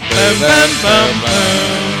 bum, bum, bum, bum, bum.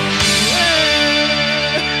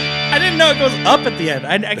 I didn't know it goes up at the end.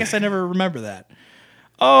 I guess I never remember that.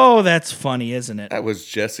 Oh, that's funny, isn't it? That was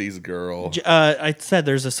Jesse's girl. I said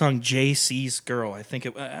there's a song JC's Girl. I think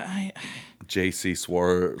it. JC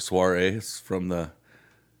Suarez from the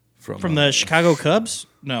Chicago Cubs?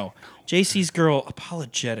 No. JC's Girl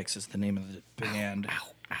Apologetics is the name of the band.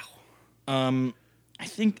 I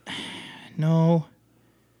think no,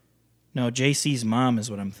 JC's mom is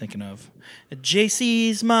what I'm thinking of.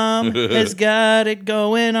 JC's mom has got it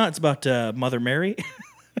going on. It's about Mother Mary.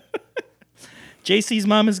 JC's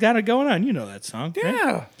mom has got it going on. You know that song,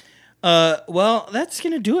 Yeah. right? Well, that's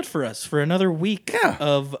gonna do it for us for another week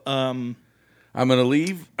of. I'm gonna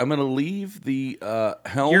leave the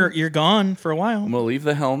helm. You're gone for a while. I'm gonna leave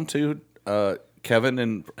the helm to Kevin,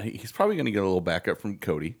 and he's probably gonna get a little backup from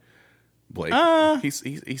Cody. Blake. He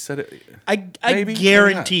said it. I Maybe,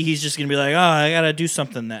 guarantee he's just gonna be like, oh, I gotta do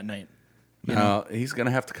something that night. No, he's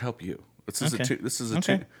gonna have to help you. This is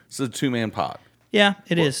a 2-man pod. Yeah,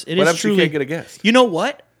 it is. It what is if truly. you can't get a guest? You know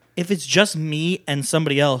what? If it's just me and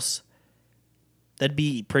somebody else, that'd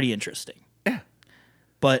be pretty interesting. Yeah.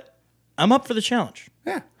 But I'm up for the challenge.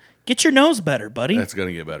 Yeah. Get your nose better, buddy. That's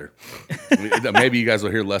gonna get better. Maybe you guys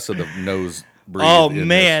will hear less of the nose breathe. Oh in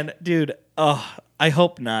man, this. dude. Oh, I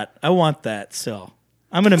hope not. I want that still.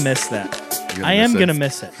 I'm gonna miss that. I am gonna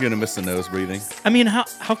miss it. You're gonna miss the nose breathing. I mean,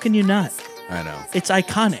 how can you not? I know. It's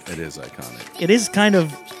iconic. It is iconic. It is kind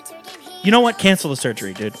of. You know what? Cancel the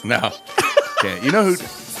surgery, dude. No. Can't. You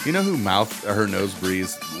know who mouth or her nose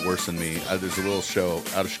breathes worse than me? There's a little show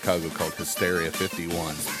out of Chicago called Hysteria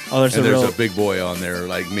 51. Oh, there's a big boy on there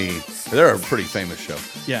like me. They're a pretty famous show.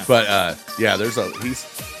 Yeah. But there's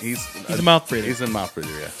he's a mouth breather. He's a mouth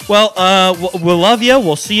breather. Yeah. Well, we'll love you.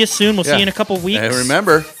 We'll see you soon. We'll see you in a couple weeks. And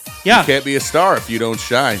remember, Yeah. you can't be a star if you don't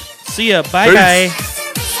shine. See ya. Bye Peace. bye.